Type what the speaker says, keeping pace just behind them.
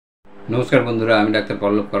नमस्कार बंधुरा आमी डॉक्टर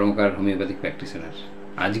पल्लव कर्मकार होमिओपैथिक प्रैक्टिशनर।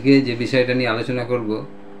 आज के जे विषयटा निये आलोचना करब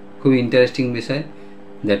खूब इंटारेस्टिंग विषय,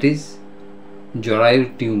 दैट इज जरायुर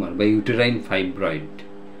टिউমার বা ইউটেরাইন ফাইব্রয়েড।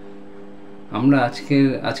 আমরা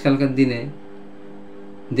আজকালকার দিনে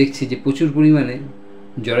দেখছি যে প্রচুর পরিমাণে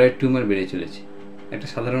জরায়ুর টিউমার বেড়ে চলেছে। একটা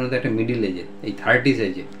সাধারণত একটা মিডিল এজে, এই 30s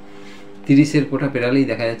এজে 30-এর কোঠা পেরালেই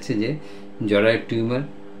দেখা যাচ্ছে যে জরায়ুর টিউমার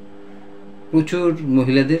প্রচুর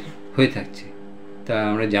মহিলাদের হয়ে থাকছে। তা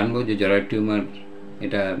আমরা জানবো যে জরায়ুর টিউমার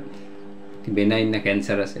এটা বেনাইন না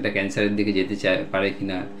ক্যান্সারাস, এটা ক্যান্সারের দিকে যেতে পারে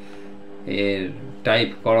কিনা, এর টাইপ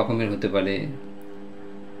ক রকমের হতে পারে,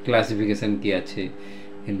 ক্লাসিফিকেশান কী আছে,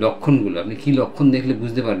 এর লক্ষণগুলো আপনি কী লক্ষণ দেখলে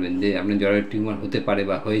বুঝতে পারবেন যে আপনার জরায়ুর টিউমার হতে পারে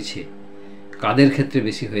বা হয়েছে, কাদের ক্ষেত্রে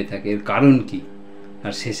বেশি হয়ে থাকে, এর কারণ কি,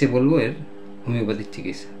 আর শেষে বলবো এর হোমিওপ্যাথিক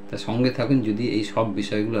চিকিৎসা। তা সঙ্গে থাকুন যদি এই সব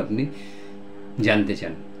বিষয়গুলো আপনি জানতে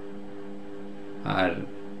চান। আর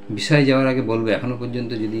বিষয়ে যাওয়ার আগে বলবো, এখনও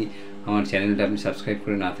পর্যন্ত যদি আমার চ্যানেলটা আপনি সাবস্ক্রাইব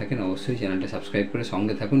করে না থাকেন অবশ্যই চ্যানেলটা সাবস্ক্রাইব করে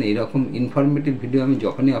সঙ্গে থাকুন। এইরকম ইনফরমেটিভ ভিডিও আমি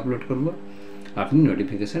যখনই আপলোড করব আপনি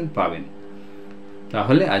নোটিফিকেশান পাবেন।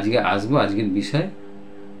 তাহলে আজকে আসবো আজকের বিষয়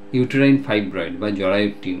ইউটেরাইন ফাইব্রয়েড বা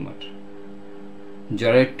জরায়ুর টিউমার।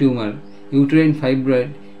 জরায়ুর tumour, uterine fibroid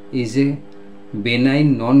is a benign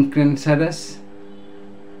non-cancerous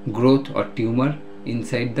growth or tumor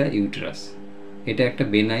inside the uterus। এটা একটা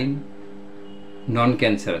বেনাইন নন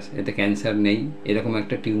ক্যান্সারাস, এতে ক্যান্সার নেই, এরকম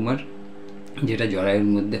একটা টিউমার যেটা জরায়ুর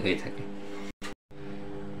মধ্যে হয়ে থাকে।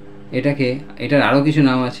 এটার আরও কিছু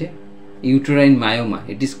নাম আছে, uterine মায়োমা,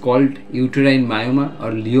 it is called uterine মায়োমা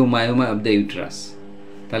or লিওমায়োমা of the uterus.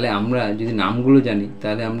 তাহলে আমরা যদি নামগুলো জানি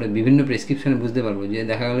তাহলে আমরা বিভিন্ন প্রেসক্রিপশানে বুঝতে পারবো যে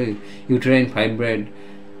দেখা গেল ইউটেরাইন ফাইব্রয়েড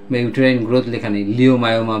বা ইউটেরাইন গ্রোথ লেখা নেই,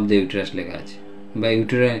 লিওমায়োমা অফ দ্য ইউটেরাস লেখা আছে, বা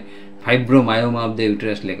ইউটেরাইন ফাইব্রোমায়োমা অফ দ্য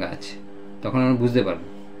ইউটেরাস লেখা আছে। তখন আমরা বুঝতে পারবো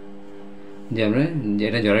যে আমরা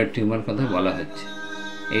যেটা জরায়ুর টিউমার কথা বলা হচ্ছে।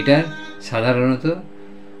 এটার সাধারণত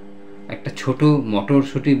একটা ছোট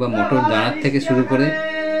মটরশুঁটি বা মটর দানার থেকে শুরু করে,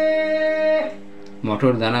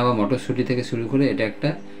 মটর দানা বা মটরশুঁটি থেকে শুরু করে এটা একটা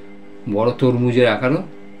বড় তরমুজের আকারও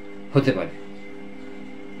হতে পারে।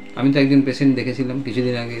 আমি তো একজন পেশেন্ট দেখেছিলাম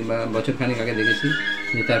কিছুদিন আগে বা বছরখানেক আগে দেখেছি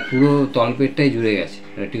যে তার পুরো তলপেটটাই জুড়ে গেছে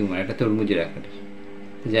একটা টিউমার, একটা তরমুজের আকারে।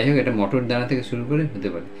 যাই হোক, এটা মটর দানা থেকে শুরু করে হতে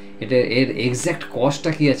পারে। এটা এর এক্স্যাক্ট কজটা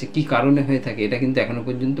কী আছে, কী কারণে হয়ে থাকে, এটা কিন্তু এখনও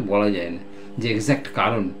পর্যন্ত বলা যায় না যে এক্স্যাক্ট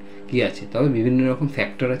কারণ কী আছে। তবে বিভিন্ন রকম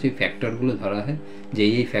ফ্যাক্টর আছে, ওই ফ্যাক্টরগুলো ধরা হয় যে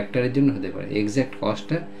এই ফ্যাক্টরের জন্য হতে পারে। এক্স্যাক্ট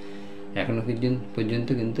কজটা এখনও পর্যন্ত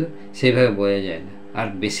কিন্তু সেইভাবে বোঝা যায় না। আর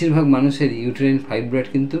বেশিরভাগ মানুষের ইউটেরাইন ফাইব্রয়েড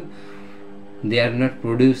কিন্তু দে are not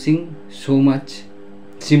producing so much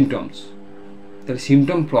symptoms. তাহলে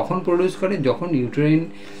সিমটম কখন প্রডিউস করে, যখন ইউটেরাইন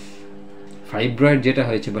ফাইব্রয়েড যেটা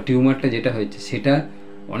হয়েছে বা টিউমারটা যেটা হয়েছে সেটা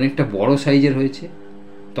অনেকটা বড় সাইজের হয়েছে,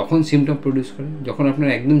 তখন সিমটম প্রডিউস করে। যখন আপনার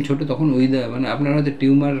একদম ছোট তখন মানে আপনার হয়তো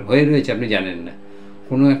টিউমার হয়ে রয়েছে আপনি জানেন না,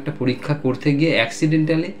 কোনো একটা পরীক্ষা করতে গিয়ে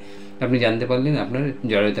অ্যাক্সিডেন্টালি আপনি জানতে পারলেন আপনার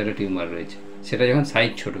জরায়ুতে একটা টিউমার রয়েছে, সেটা যখন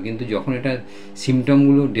সাইজ ছোট। কিন্তু যখন এটা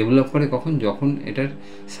সিমটমগুলো ডেভেলপ করে কখন, যখন এটার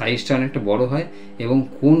সাইজটা অনেকটা বড় হয় এবং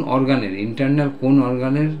কোন অর্গানের, ইন্টারনাল কোন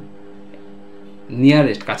অর্গানের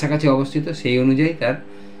নিয়ারেস্ট কাছাকাছি অবস্থিত সেই অনুযায়ী তার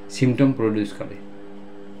সিমটম প্রডিউস করে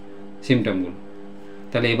সিমটমগুলো।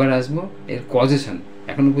 তাহলে এবার আসবো এর কজেশন।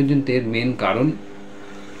 এখনও পর্যন্ত এর মেন কারণ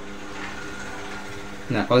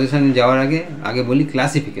না, কজেশনে যাওয়ার আগে বলি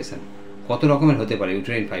ক্লাসিফিকেশান কত রকমের হতে পারে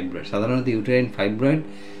ইউটেরাইন ফাইব্রয়েড। সাধারণত ইউটেরাইন ফাইব্রয়েড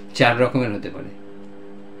 4 রকমের হতে পারে।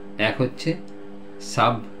 এক হচ্ছে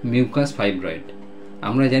সাব মিউকাস ফাইব্রয়েড।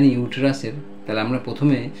 আমরা জানি ইউটেরাসের, তাহলে আমরা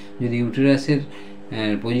প্রথমে যদি ইউটেরাসের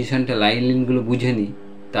পজিশনটা লাইনগুলো বুঝে নিই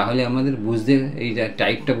তাহলে আমাদের বুঝতে এই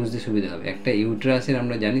টাইপটা বুঝতে সুবিধা হবে। একটা ইউটেরাসের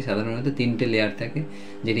আমরা জানি সাধারণত 3টে লেয়ার থাকে,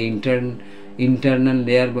 যেটা ইন্টারনাল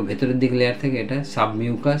লেয়ার বা ভেতরের দিকে লেয়ার থাকে, এটা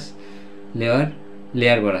সাবমিউকাস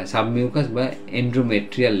লেয়ার বলা হয়, সাবমিউকাস বা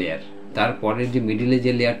এন্ড্রোমেট্রিয়াল লেয়ার। তারপরের যে মিডিলে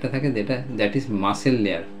যে লেয়ারটা থাকে দ্যাট ইজ মাসেল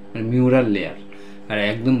লেয়ার, মানে মিউরাল লেয়ার। আর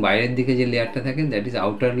একদম বাইরের দিকে যে লেয়ারটা থাকে that is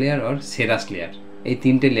outer layer or serous layer. এই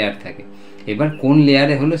 3টে লেয়ার থাকে। এবার কোন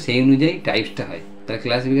লেয়ারে হলো সেই অনুযায়ী টাইপসটা হয়। তার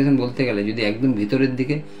ক্লাসিফিকেশন বলতে গেলে যদি একদম ভিতরের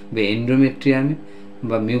দিকে বা এন্ড্রোমেট্রিয়ামে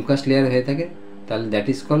বা মিউকাস লেয়ার হয়ে থাকে তাহলে that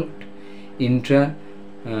is called Intra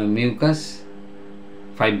mucus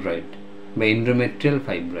fibroid বা এন্ড্রোমেট্রিয়াল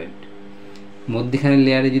ফাইব্রয়েড। মধ্যখানের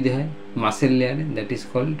লেয়ারে যদি হয় মাসেল লেয়ারে that is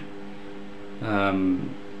called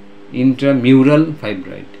ইন্ট্রামিউরাল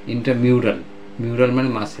fibroid. Mural মানে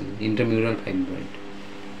মাসেল, ইন্ট্রামিউরাল ফাইব্রয়েড।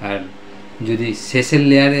 আর যদি শেষের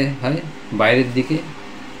লেয়ারে হয় বাইরের দিকে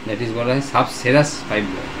দ্যাট ইজ বলা হয় সাবসেরাস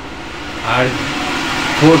ফাইব্রয়েড। আর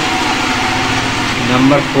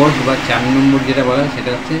নাম্বার 4 বা 4 নম্বর যেটা বলা হয় সেটা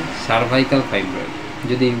হচ্ছে সার্ভাইকাল ফাইব্রয়েড।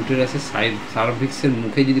 যদি ইউটেরাসের সার্ভিক্সের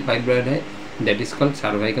মুখে যদি ফাইব্রয়েড হয় that is called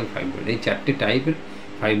cervical fibroid. এই 4টে টাইপের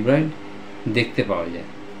ফাইব্রয়েড দেখতে পাওয়া যায়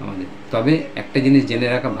আমাদের। তবে একটা জিনিস জেনে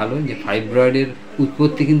রাখা ভালো যে ফাইব্রয়েডের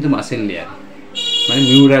উৎপত্তি কিন্তু মাসেল লেয়ারে, মানে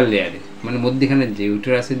মিউরাল লেয়ারে, মানে মধ্যিখানে যে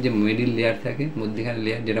ইউটেরাসের যে মিডিল লেয়ার থাকে, মধ্যিখানে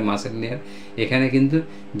লেয়ার যেটা মাসেল লেয়ার, এখানে কিন্তু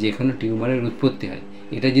যে কোনো টিউমারের উৎপত্তি হয়।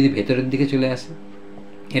 এটা যদি ভেতরের দিকে চলে আসে,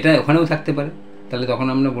 এটা ওখানেও থাকতে পারে, তাহলে তখন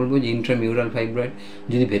আমরা বলবো যে ইন্ট্রামিউরাল ফাইব্রয়েড।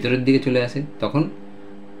 যদি ভেতরের দিকে চলে আসে তখন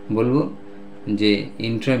বলবো যে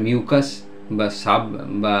ইন্ট্রামিউকাস বা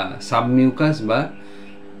সাবমিউকাস বা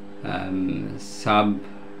সাব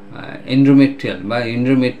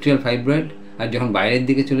এন্ডোমেট্রিয়াল ফাইব্রয়েড। আর যখন বাইরের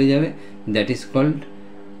দিকে চলে যাবে দ্যাট ইজ কল্ড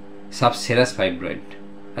সাবসেরাস ফাইব্রয়েড।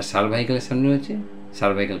 আর সার্ভাইকালের সামনে হচ্ছে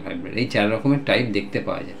সার্ভাইকাল ফাইব্রয়েড। এই 4 রকমের টাইপ দেখতে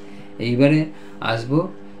পাওয়া যায়। এইবারে আসবো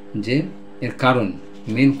যে এর কারণ,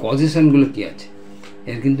 মেন কজেশনগুলো কী আছে।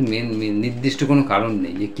 এর কিন্তু মেন নির্দিষ্ট কোনো কারণ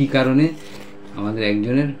নেই যে কী কারণে আমাদের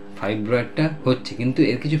একজনের ফাইব্রয়েডটা হচ্ছে, কিন্তু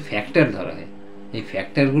এর কিছু ফ্যাক্টর ধরা হয়। এই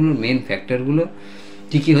ফ্যাক্টরগুলোর মেন ফ্যাক্টরগুলো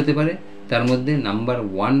কী কী হতে পারে, তার মধ্যে নাম্বার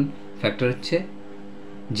 1 ফ্যাক্টর হচ্ছে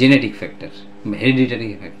জেনেটিক ফ্যাক্টর বা হেরিডিটারি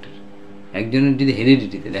ফ্যাক্টর। একজনের যদি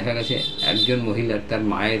হেরিডিটিতে দেখা গেছে একজন মহিলার তার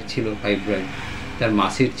মায়ের ছিল ফাইব্রয়েড, তার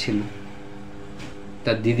মাসির ছিল,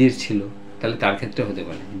 তার দিদির ছিল, তাহলে তার ক্ষেত্রে হতে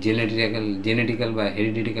পারে জেনেটিক্যাল বা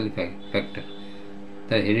হেরিডিটিক্যালি ফ্যাক্টর।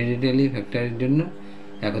 তার হেরিডিটারি ফ্যাক্টরের জন্য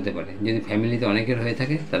এক হতে পারে। যদি ফ্যামিলিতে অনেকের হয়ে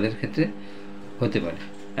থাকে তাদের ক্ষেত্রে হতে পারে।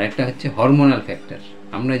 আর একটা হচ্ছে হরমোনাল ফ্যাক্টর।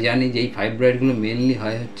 আমরা জানি যে এই ফাইব্রয়েডগুলো মেনলি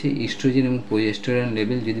হয় হচ্ছে ইস্ট্রোজেন এবং প্রোজেস্টেরন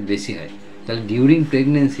লেভেল যদি বেশি হয়, তাহলে ডিউরিং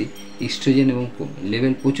প্রেগনেন্সি ইস্ট্রোজেন এবং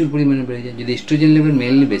লেভেল প্রচুর পরিমাণে বেড়ে যায়। যদি ইস্ট্রোজেন লেভেল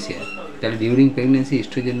মেনলি বেশি হয় তাহলে ডিউরিং প্রেগনেন্সি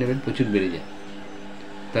ইস্ট্রোজেন লেভেল প্রচুর বেড়ে যায়।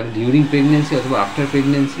 তাহলে ডিউরিং প্রেগনেন্সি অথবা আফটার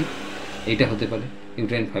প্রেগনেন্সি এইটা হতে পারে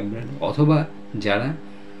ইউটেরাইন ফাইব্রয়েড। অথবা যারা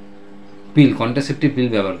কন্ট্রাসেপটিভ পিল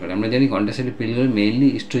ব্যবহার করে, আমরা জানি কন্ট্রাসেপটিভ পিলগুলো মেইনলি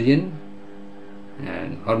ইস্ট্রোজেন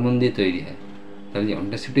হরমোন দিয়ে তৈরি হয়। তাহলে যে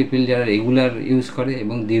কন্ট্রাসেপটিভ পিল যারা রেগুলার ইউজ করে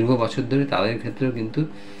এবং দীর্ঘ বছর ধরে, তাদের ক্ষেত্রেও কিন্তু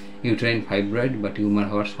ইউটেরাইন ফাইব্রয়েড বা টিউমার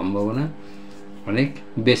হওয়ার সম্ভাবনা অনেক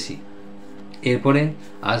বেশি। এরপরে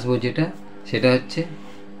আসবো যেটা, সেটা হচ্ছে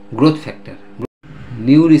গ্রোথ ফ্যাক্টর।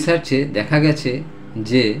 নিউ রিসার্চে দেখা গেছে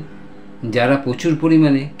যে যারা প্রচুর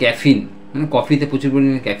পরিমাণে ক্যাফিন, মানে কফিতে প্রচুর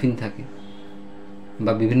পরিমাণে ক্যাফিন থাকে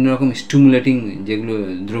বা বিভিন্ন রকম স্টিমুলেটিং যেগুলো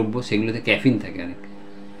দ্রব্য সেগুলোতে ক্যাফিন থাকে অনেক,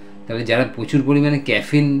 তাহলে যারা প্রচুর পরিমাণে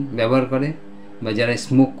ক্যাফিন ব্যবহার করে বা যারা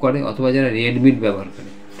স্মোক করে অথবা যারা রেড মিট ব্যবহার করে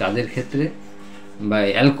তাদের ক্ষেত্রে, বা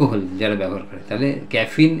অ্যালকোহল যারা ব্যবহার করে, তাহলে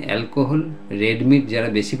ক্যাফিন, অ্যালকোহল, রেড মিট যারা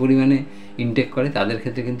বেশি পরিমাণে ইনটেক করে তাদের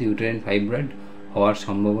ক্ষেত্রে কিন্তু ইউটেরাইন ফাইব্রয়েড হওয়ার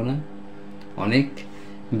সম্ভাবনা অনেক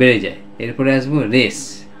বেড়ে যায়। এরপরে আসবো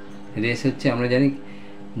রেস হচ্ছে, আমরা জানি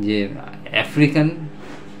যে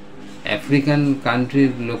আফ্রিকান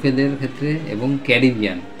কান্ট্রির লোকেদের ক্ষেত্রে এবং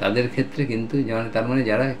ক্যারিবিয়ান তাদের ক্ষেত্রে কিন্তু, যেমন তার মানে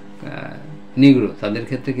যারা নিগ্রো তাদের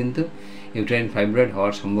ক্ষেত্রে কিন্তু ইউটেরাইন ফাইব্রয়েড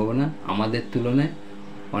হওয়ার সম্ভাবনা আমাদের তুলনায়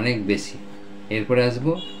অনেক বেশি। এরপরে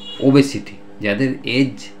আসবো ওবেসিটি,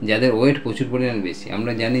 যাদের ওয়েট প্রচুর পরিমাণে বেশি।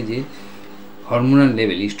 আমরা জানি যে hormonal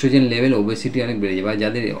level, oestrogen level, obesity অনেক বেড়ে যায়, বা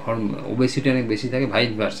যাদের ওবেসিটি অনেক বেশি থাকে,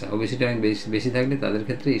 ভাইস ভার্সা, ওবেসিটি অনেক বেশি থাকলে তাদের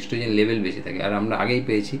ক্ষেত্রে ইস্ট্রোজেন লেভেল বেশি থাকে। আর আমরা আগেই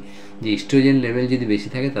পেয়েছি যে ইস্ট্রোজেন লেভেল যদি বেশি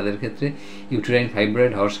থাকে তাদের ক্ষেত্রে ইউটেরাইন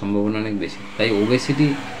ফাইব্রয়েড হওয়ার সম্ভাবনা অনেক বেশি। তাই ওবেসিটি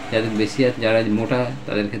যাদের বেশি আছে, যারা মোটা,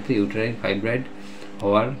 তাদের ক্ষেত্রে ইউটেরাইন ফাইব্রয়েড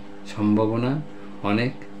হওয়ার সম্ভাবনা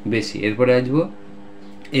অনেক বেশি। এরপরে আসবো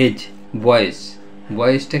এজ,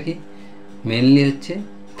 বয়সটা কি মেনলি হচ্ছে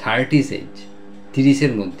 30s এজ,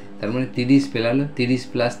 30-এর মধ্যে, তার মানে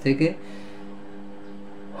 30 থেকে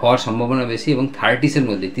হওয়ার সম্ভাবনা বেশি, এবং 30s-এর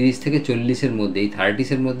মধ্যে, 30 থেকে 40-এর মধ্যে, এই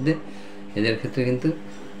 30s-এর মধ্যে এদের ক্ষেত্রে কিন্তু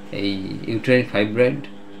এই ইউটেরাইন ফাইব্রয়েড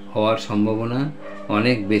হওয়ার সম্ভাবনা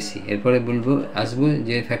অনেক বেশি। এরপরে আসবো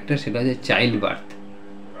যে ফ্যাক্টর, সেটা হচ্ছে চাইল্ড বার্থ।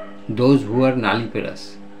 দোজ হু আর নালিপেরাস,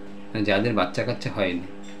 যাদের বাচ্চা কাচ্চা হয়নি,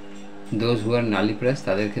 দোজ হু আর নালিপেরাস,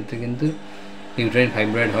 তাদের ক্ষেত্রে কিন্তু ইউটেরাইন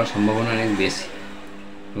ফাইব্রয়েড হওয়ার সম্ভাবনা অনেক বেশি।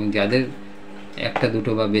 এবং যাদের একটা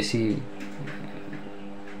দুটো বা বেশি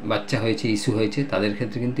বাচ্চা হয়েছে, ইস্যু হয়েছে, তাদের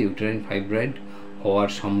ক্ষেত্রে কিন্তু ইউটেরাইন ফাইব্রয়েড হওয়ার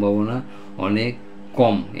সম্ভাবনা অনেক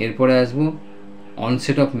কম। এরপরে আসবো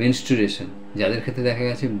অনসেট অফ মেনস্ট্রুয়েশন, যাদের ক্ষেত্রে দেখা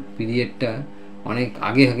গেছে পিরিয়ডটা অনেক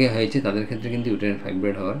আগে হয়েছে, তাদের ক্ষেত্রে কিন্তু ইউটেরাইন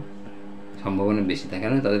ফাইব্রয়েড হওয়ার সম্ভাবনা বেশি থাকে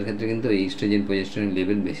না, তাদের ক্ষেত্রে কিন্তু এই ইস্ট্রোজেন প্রোজেস্টেরন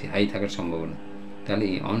লেভেল বেশি হাই থাকার সম্ভাবনা। তাহলে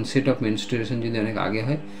এই অনসেট অফ মেনস্ট্রুয়েশন যদি অনেক আগে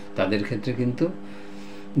হয়, তাদের ক্ষেত্রে কিন্তু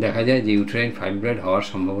দেখা যায় যে ইউটেরাইন ফাইব্রয়েড হওয়ার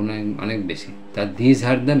সম্ভাবনা অনেক বেশি। তা this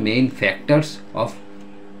are the main factors of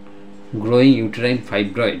growing uterine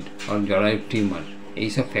fibroid or জরায়ু টিউমার।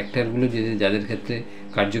 এইসব ফ্যাক্টরগুলো যদি যাদের ক্ষেত্রে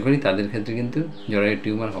কার্যকরী, তাদের ক্ষেত্রে কিন্তু জরায়ু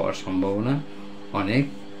টিউমার হওয়ার সম্ভাবনা অনেক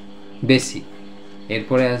বেশি।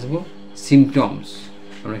 এরপরে আসবো সিমটমস,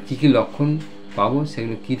 আমরা কী কী লক্ষণ পাবো,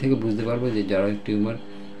 সেগুলো কী থেকে বুঝতে পারবো যে জরায়ু টিউমার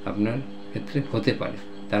আপনার ক্ষেত্রে হতে পারে।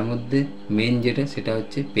 তার মধ্যে মেন যেটা সেটা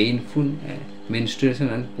হচ্ছে painful menstruation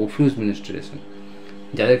and profuse menstruation.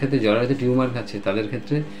 যাদের ক্ষেত্রে জরায়ুতে টিউমার আছে তাদের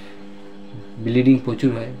ক্ষেত্রে ব্লিডিং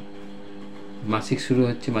প্রচুর হয়, মাসিক শুরু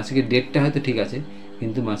হচ্ছে, মাসিকের ডেটটা হয়তো ঠিক আছে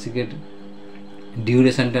কিন্তু মাসিকের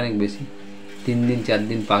ডিউরেশনটা অনেক বেশি, 3 দিন 4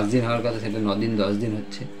 দিন 5 দিন হওয়ার কথা সেটা 9 দিন 10 দিন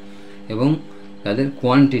হচ্ছে, এবং তাদের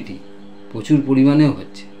কোয়ান্টিটি প্রচুর পরিমাণেও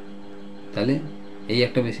হচ্ছে। তাহলে এই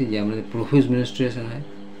একটা বেশি যে আমাদের প্রফিউজ মেনস্ট্রুয়েশন হয়,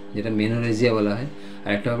 যেটা মেনোরেজিয়া বলা হয়,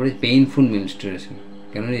 আর একটা ব্যাপারে পেইনফুল মেনস্ট্রুয়েশন।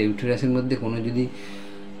 কেননা ইউটেরাসের মধ্যে কোনো যদি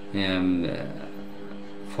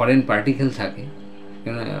ফরেন পার্টিকেল থাকে,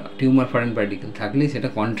 কেননা টিউমার ফরেন পার্টিকেল থাকলেই সেটা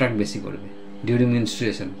কন্ট্রাক্ট বেশি করবে ডিউরিং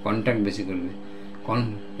মেনস্ট্রুয়েশন, কন্ট্রাক্ট বেশি করবে।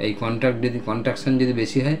 এই কন্ট্রাকশন যদি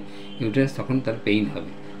বেশি হয় ইউটেরাস, তখন তার পেইন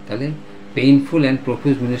হবে। তাহলে painful and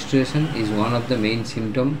profuse menstruation is one of the main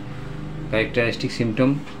symptom, characteristic symptom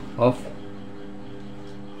of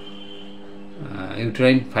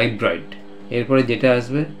uterine fibroid. এরপরে যেটা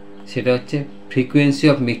আসবে সেটা হচ্ছে ফ্রিকোয়েন্সি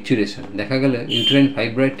অফ মিকচুরেশন। দেখা গেল ইউটেরাইন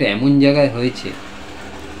ফাইব্রয়েডটা এমন জায়গায় হয়েছে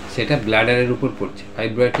সেটা ব্লাডারের উপর পড়ছে।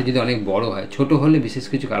 ফাইব্রয়েডটা যদি অনেক বড় হয়, ছোট হলে বিশেষ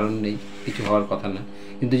কিছু কারণ নেই, কিছু হওয়ার কথা না,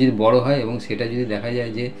 কিন্তু যদি বড় হয় এবং সেটা যদি দেখা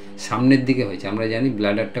যায় যে সামনের দিকে হয়েছে, আমরা জানি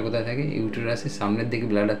ব্লাডারটা কোথায় থাকে, ইউটেরাসের সামনের দিকে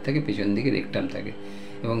ব্লাডার থাকে, পেছন দিকে রেকটাম থাকে,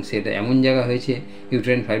 এবং সেটা এমন জায়গা হয়েছে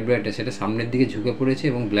ইউটেরাইন ফাইব্রয়েডটা সেটা সামনের দিকে ঝুঁকে পড়েছে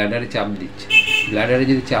এবং ব্লাডারে চাপ দিচ্ছে। ব্লাডারে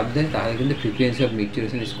যদি চাপ দেয় তাহলে কিন্তু ফ্রিকোয়েন্সি অফ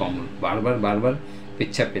মিকচুরেশন ইজ কমন, বারবার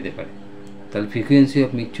পেচ্ছাপ পেতে পারে। তাহলে frequency of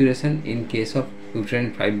মিকচুরেশন in case of uterine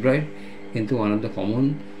fibroid কিন্তু one of the common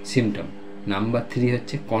symptom. Number 3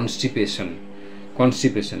 হচ্ছে কনস্টিপেশন।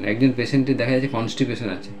 একজন পেশেন্টের দেখা যাচ্ছে কনস্টিপেশন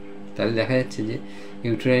আছে, তাহলে দেখা যাচ্ছে যে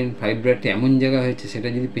ইউটেরাইন ফাইব্রয়েডটা এমন জায়গা হয়েছে সেটা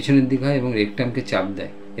যদি পেছনের দিকে হয় এবং রেকটামকে চাপ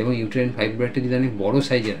দেয়, এবং ইউটেরাইন ফাইব্রয়েডটা যদি অনেক বড়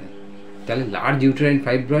সাইজের হয়, তাহলে লার্জ ইউটেরাইন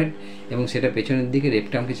ফাইব্রয়েড এবং সেটা পেছনের দিকে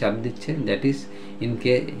রেকটামকে চাপ দিচ্ছে, that is in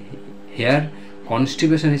here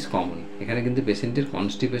constipation is common. এখানে কিন্তু পেশেন্টের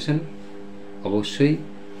কনস্টিপেশন অবশ্যই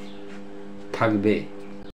থাকবে।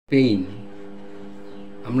 পেইন,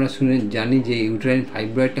 আমরা জানি যে ইউটেরাইন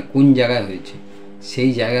ফাইব্রয়েডটা কোন জায়গায় হয়েছে, সেই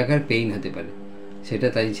জায়গাকার পেইন হতে পারে সেটা,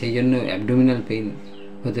 তাই সেই জন্য অ্যাবডোমিনাল পেইন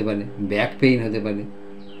হতে পারে, ব্যাক পেইন হতে পারে।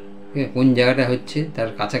 ঠিক আছে, কোন জায়গাটা হচ্ছে তার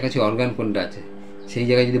কাছাকাছি অর্গান কোনটা আছে, সেই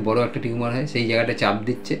জায়গায় যদি বড় একটা টিউমার হয় সেই জায়গাটা চাপ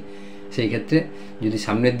দিচ্ছে, সেই ক্ষেত্রে যদি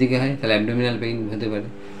সামনের দিকে হয় তাহলে অ্যাবডোমিনাল পেইন হতে পারে,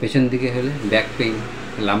 পেছন দিকে হলে ব্যাক পেইন,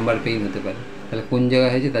 লাম্বার পেইন হতে পারে। তাহলে কোন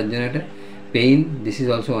জায়গায় হয়েছে তার জন্য একটা pain, this is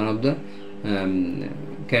also one of the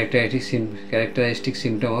characteristic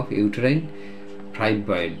symptom of uterine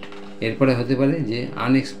fibroid. এরপরে হতে পারে যে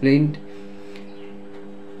আনএক্সপ্লেইনড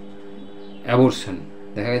অ্যাবর্শন।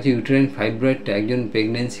 দেখা গেছে ইউটেরাইন ফাইব্রয়েডটা একজন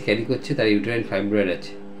প্রেগনেন্সি ক্যারি করছে, তার ইউটেরাইন ফাইব্রয়েড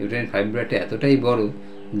আছে, ইউটেরাইন ফাইব্রয়েডটা এতটাই বড়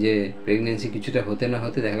যে প্রেগনেন্সি কিছুটা হতে না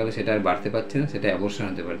হতে দেখা গেলো সেটা আর বাড়তে পারছে না, সেটা অ্যাবর্শন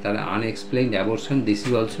হতে পারে। তাহলে unexplained abortion, this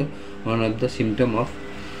is also one of the symptom of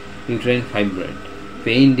uterine fibroid.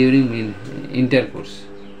 Pain during intercourse,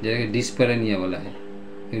 যেটাকে ডিসপ্যারানিয়া বলা হয়।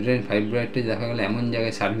 ইউটেরাইন ফাইব্রয়েডটা দেখা গেলো এমন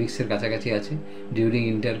জায়গায় সার্ভিক্সের কাছাকাছি আছে, ডিউরিং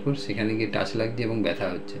ইন্টারকোর্স সেখানে গিয়ে টাচ লাগছে এবং ব্যথা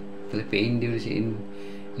হচ্ছে, তাহলে পেইন ডিউরিং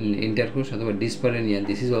ইন্টারকোর্স অথবা ডিসপ্যারানিয়া,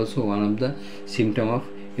 this is also one of the symptom of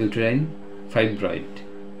uterine fibroid.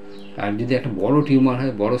 আর যদি একটা বড় টিউমার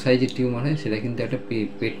হয়, বড় সাইজের টিউমার হয়, সেটা কিন্তু একটা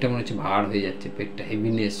পেটটা মনে হচ্ছে ভার হয়ে যাচ্ছে, পেটটা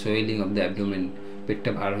heaviness, swelling of the abdomen,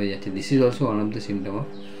 পেটটা ভার হয়ে যাচ্ছে, this is also one of the symptom of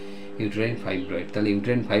uterine fibroid. তাহলে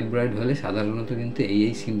ইউটেরাইন ফাইব্রয়েড হলে সাধারণত কিন্তু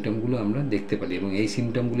এই সিমটমগুলো আমরা দেখতে পারি, এবং এই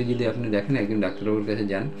সিমটমগুলি যদি আপনি দেখেন, একজন ডাক্তারবাবুর কাছে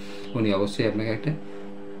যান, উনি অবশ্যই আপনাকে একটা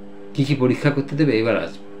কী পরীক্ষা করতে দেবে। এবার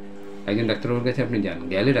আসবে একজন ডাক্তারবাবুর কাছে আপনি যান,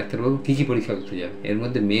 গেলে ডাক্তারবাবু কী পরীক্ষা করতে যাবে, এর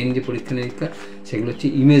মধ্যে মেন যে পরীক্ষা নিরীক্ষা সেগুলো হচ্ছে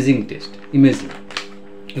ইমেজিং টেস্ট।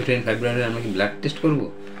 ইউটেরাইন ফাইব্রয়েডের আমরা কি ব্লাড টেস্ট করবো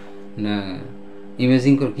না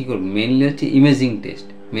ইমেজিং কী করবো? মেনলি হচ্ছে ইমেজিং টেস্ট।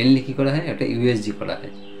 মেনলি কী করা হয়, একটা ইউএসজি করা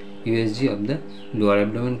হয়, USG of the lower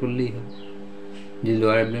abdomen করলেই হোক, যদি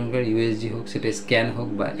লোয়ার অ্যাবডোমেন করে ইউএসজি হোক, সেটা স্ক্যান হোক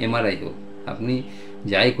বা এমআরআই হোক, আপনি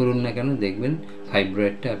যাই করুন না কেন দেখবেন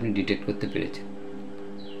ফাইব্রয়েডটা আপনি ডিটেক্ট করতে পেরেছেন।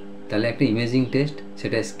 তাহলে একটা ইমেজিং টেস্ট,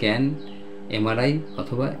 সেটা স্ক্যান, এমআরআই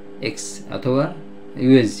অথবা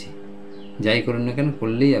ইউএসজি, যাই করুন না কেন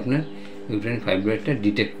করলেই আপনার ইউটেরাইন ফাইব্রয়েডটা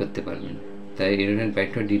ডিটেক্ট করতে পারবেন। তাই ইউটেরাইন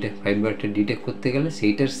ফাইব্রয়েডটা ডিটেক্ট করতে গেলে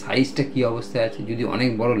সেইটার সাইজটা কী অবস্থায় আছে, যদি অনেক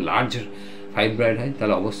বড় লার্জ ফাইব্রয়েড হয়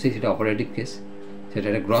তাহলে অবশ্যই সেটা অপারেটিভ কেস, সেটা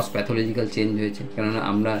একটা গ্রস প্যাথোলজিক্যাল চেঞ্জ হয়েছে। কেননা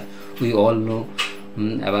আমরা we all know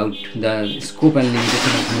about the scope and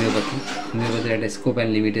limitation of হোমিওপ্যাথির একটা স্কোপ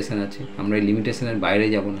অ্যান্ড লিমিটেশন আছে। আমরা এই লিমিটেশনের বাইরে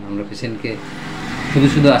যাব না, আমরা পেশেন্টকে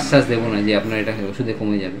শুধু আশ্বাস দেবো না যে আপনার এটা ওষুধে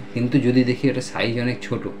কমে যাবে, কিন্তু যদি দেখি এটা সাইজ অনেক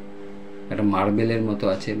ছোট, একটা মার্বেলের মতো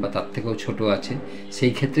আছে বা তার থেকেও ছোট আছে,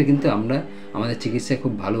 সেই ক্ষেত্রে কিন্তু আমাদের চিকিৎসায়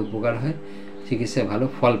খুব ভালো উপকার হয়, চিকিৎসায় ভালো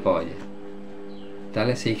ফল পাওয়া যায়।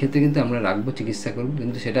 তাহলে সেই ক্ষেত্রে কিন্তু আমরা রাখবো, চিকিৎসা করবো,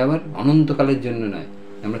 কিন্তু সেটা আবার অনন্তকালের জন্য নয়,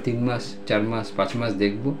 আমরা 3 মাস 4 মাস 5 মাস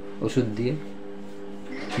দেখব ওষুধ দিয়ে,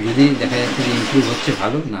 যদি দেখা যাচ্ছে যে ইমপ্রুভ হচ্ছে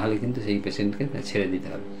ভালো, না হলে কিন্তু সেই পেশেন্টকে ছেড়ে দিতে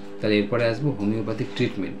হবে। তাহলে এরপরে আসবো হোমিওপ্যাথিক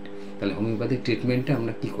ট্রিটমেন্ট। তাহলে হোমিওপ্যাথিক ট্রিটমেন্টটা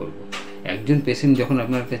আমরা কী করব? একজন পেশেন্ট যখন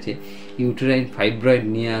আপনার কাছে ইউটেরাইন ফাইব্রয়েড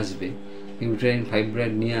নিয়ে আসবে, ইউটেরাইন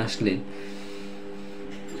ফাইব্রয়েড নিয়ে আসলে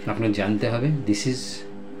আপনার জানতে হবে this is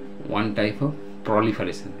one type of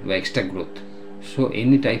proliferation বা extra growth. So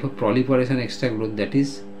any type of proliferation extra growth that is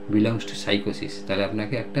belongs to সাইকোসিস। তাহলে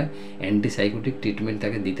আপনাকে একটা অ্যান্টিসাইকোটিক ট্রিটমেন্ট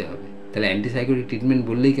তাকে দিতে হবে। তাহলে অ্যান্টিসাইকোটিক ট্রিটমেন্ট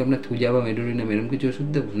বললেই কি আপনার থুজা বা মেডোরিনাম এরকম কিছু ওষুধ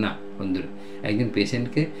দেবো? না বন্ধুরা, একজন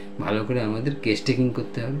পেশেন্টকে ভালো করে আমাদের কেস টেকিং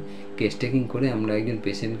করতে হবে। কেস টেকিং করে আমরা একজন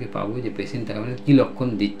পেশেন্টকে পাবো যে পেশেন্ট তার মানে কী লক্ষণ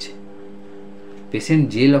দিচ্ছে। পেশেন্ট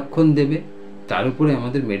যে লক্ষণ দেবে তার উপরে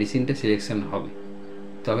আমাদের মেডিসিনটা সিলেকশন হবে।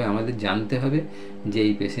 তবে আমাদের জানতে হবে যে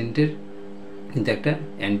এই পেশেন্টের কিন্তু একটা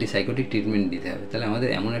অ্যান্টিসাইকোটিক ট্রিটমেন্ট দিতে হবে। তাহলে আমাদের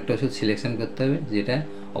এমন একটা ওষুধ সিলেকশন করতে হবে যেটা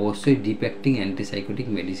অবশ্যই ডিপ অ্যাক্টিং অ্যান্টিসাইকোটিক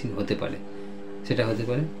মেডিসিন হতে পারে। সেটা হতে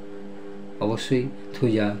পারে অবশ্যই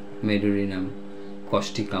থুজা, মেডোরিনাম,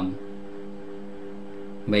 কস্টিকাম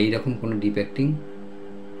বা এইরকম কোনো ডিপ অ্যাক্টিং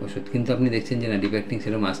ওষুধ। কিন্তু আপনি দেখছেন যে না, ডিপ অ্যাক্টিং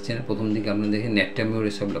সেরকম আসছে না। প্রথম দিকে আপনার দেখেন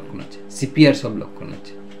ন্যাট্টামিওরের সব লক্ষণ আছে, সিপিআর সব লক্ষণ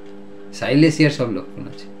আছে, সাইলেসিয়ার সব লক্ষণ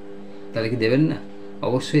আছে। তাহলে কি দেবেন না?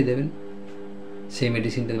 অবশ্যই দেবেন সেই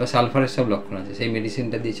মেডিসিনটা। বা সালফারের সব লক্ষণ আছে, সেই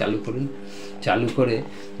মেডিসিনটা দিয়ে চালু করুন। চালু করে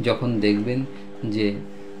যখন দেখবেন যে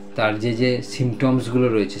তার যে যে সিমটমসগুলো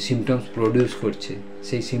রয়েছে, সিমটমস প্রডিউস করছে,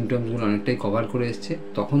 সেই সিমটমসগুলো অনেকটাই কভার করে এসছে,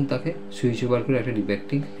 তখন তাকে সুইচ ওভার করে একটা deep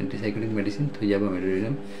acting antipsychotic medicine Thuja বা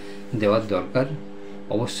মেডোরিনাম দেওয়ার দরকার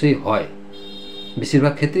অবশ্যই হয়।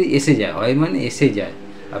 বেশিরভাগ ক্ষেত্রেই এসে যায়, হয় মানে এসে যায়।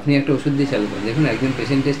 আপনি একটা ওষুধ দিয়ে চালু করেন, দেখুন একজন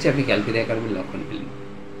পেশেন্ট এসছে, আপনি ক্যালকেরিয়া কার্ভের লক্ষণ পেলেন,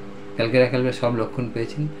 ক্যালকেরিয়া কার্ভের সব লক্ষণ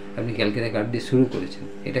পেয়েছেন, আপনি ক্যালকেরিয়া কার্ভ দিয়ে শুরু করেছেন।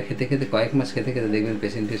 এটা খেতে খেতে কয়েক মাস খেতে খেতে দেখবেন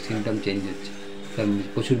পেশেন্টের সিমটম চেঞ্জ হচ্ছে। তার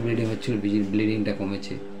প্রচুর ব্লিডিং হচ্ছিল, ব্লিডিংটা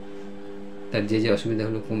কমেছে, তার যে যে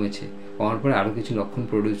অসুবিধাগুলো কমেছে, কমার পরে আরও কিছু লক্ষণ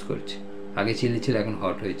প্রডিউস করছে। আগে চিলি ছিল, এখন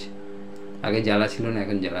হট হয়েছে, আগে জ্বালা ছিল না,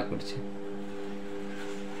 এখন জ্বালা করছে।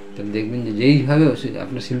 তাহলে দেখবেন যে যেইভাবে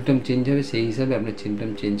আপনার সিমটম চেঞ্জ হবে, সেই হিসাবে আপনার সিমটম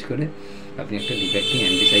চেঞ্জ করে আপনি একটা ডিপ অ্যাক্টিং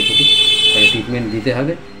অ্যান্টিসাইকোটিক ট্রিটমেন্ট দিতে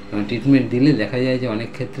হবে। এবং ট্রিটমেন্ট দিলে দেখা যায় যে অনেক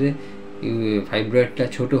ক্ষেত্রে ফাইব্রয়েডটা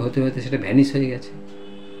ছোটো হতে হতে সেটা ভ্যানিশ হয়ে গেছে।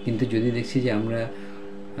 কিন্তু যদি দেখছি যে আমরা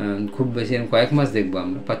খুব বেশি কয়েক মাস দেখবো,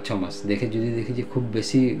 আমরা 5-6 মাস দেখে যদি দেখি যে খুব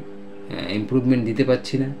বেশি ইমপ্রুভমেন্ট দিতে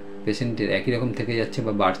পারছি না, পেশেন্টের একই রকম থেকে যাচ্ছে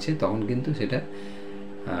বা বাড়ছে, তখন কিন্তু সেটা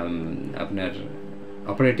আপনার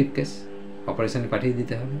অপারেটিভ কেস, অপারেশানে পাঠিয়ে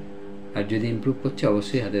দিতে হবে। আর যদি ইমপ্রুভ করছে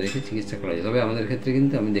অবশ্যই হাতে রেখে চিকিৎসা করা যায়। তবে আমাদের ক্ষেত্রে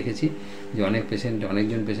কিন্তু আমি দেখেছি যে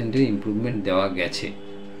অনেকজন পেশেন্টের ইমপ্রুভমেন্ট দেওয়া গেছে।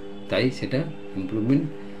 তাই সেটা ইমপ্রুভমেন্ট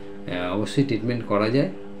অবশ্যই ট্রিটমেন্ট করা যায়,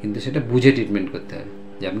 কিন্তু সেটা বুঝে ট্রিটমেন্ট করতে হবে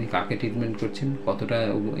যে আপনি কাকে ট্রিটমেন্ট করছেন, কতটা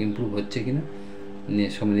ইমপ্রুভ হচ্ছে কিনা,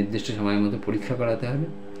 নির্দিষ্ট সময়ের মতো পরীক্ষা করাতে হবে,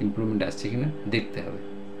 ইমপ্রুভমেন্ট আসছে কিনা দেখতে হবে,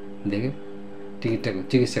 দেখে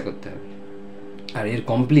চিকিৎসা করতে হবে। আর এর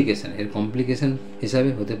কমপ্লিকেশান হিসাবে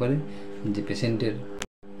হতে পারে যে পেশেন্টের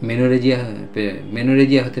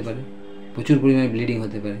মেনোরেজিয়া হতে পারে, প্রচুর পরিমাণে ব্লিডিং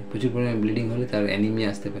হতে পারে, প্রচুর পরিমাণে ব্লিডিং হলে তার অ্যানিমিয়া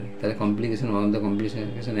আসতে পারে। তাহলে one of the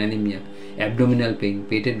complication anaemia, abdominal pain,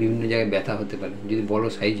 পেটের বিভিন্ন জায়গায় ব্যথা হতে পারে যদি বড়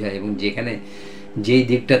সাইজ হয়, এবং যেই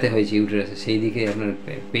দিকটাতে হয়েছে ইউটেরাসে সেই দিকে আপনার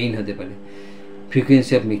পেইন হতে পারে,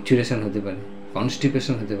 ফ্রিকোয়েন্সি অফ মিকচুরেশন হতে পারে,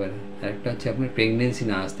 কনস্টিপেশন হতে পারে, আরেকটা হচ্ছে আপনার প্রেগনেন্সি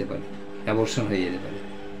না আসতে পারে, অ্যাবর্শন হয়ে যেতে পারে।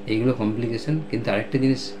 এইগুলো কমপ্লিকেশন। কিন্তু আরেকটা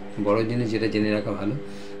জিনিস, বড় জিনিস যেটা জেনে রাখা ভালো,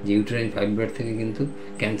 যে ইউটেরাইন ফাইব্রয়েড থেকে কিন্তু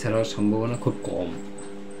ক্যান্সার হওয়ার সম্ভাবনা খুব কম।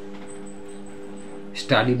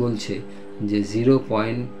 স্টাডি বলছে যে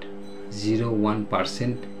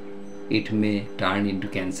 0.01% ইট মে টার্ন ইন্টু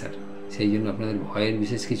ক্যান্সার। সেই জন্য আপনাদের ভয়ের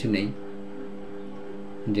বিশেষ কিছু নেই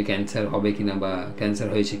যে ক্যান্সার হবে কিনা বা ক্যান্সার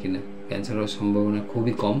হয়েছে কিনা, ক্যান্সার হওয়ার সম্ভাবনা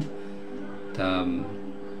খুবই কম। তা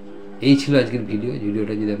এই ছিল আজকের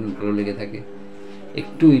ভিডিওটা যদি আপনার ভালো লেগে থাকে,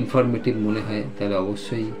 একটু ইনফরমেটিভ মনে হয়, তাহলে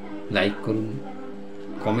অবশ্যই লাইক করুন,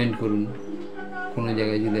 কমেন্ট করুন। কোনো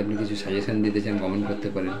জায়গায় যদি আপনি কিছু সাজেশান দিতে চান কমেন্ট করতে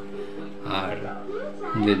পারেন। আর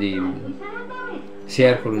যদি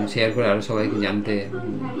শেয়ার করে আরও সবাইকে জানতে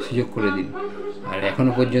সুযোগ করে দিন। আর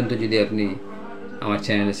এখনও পর্যন্ত যদি আপনি আমার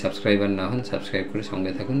চ্যানেলে সাবস্ক্রাইবার না হন, সাবস্ক্রাইব করে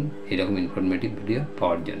সঙ্গে থাকুন এরকম ইনফরমেটিভ ভিডিও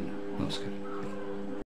পাওয়ার জন্য। নমস্কার।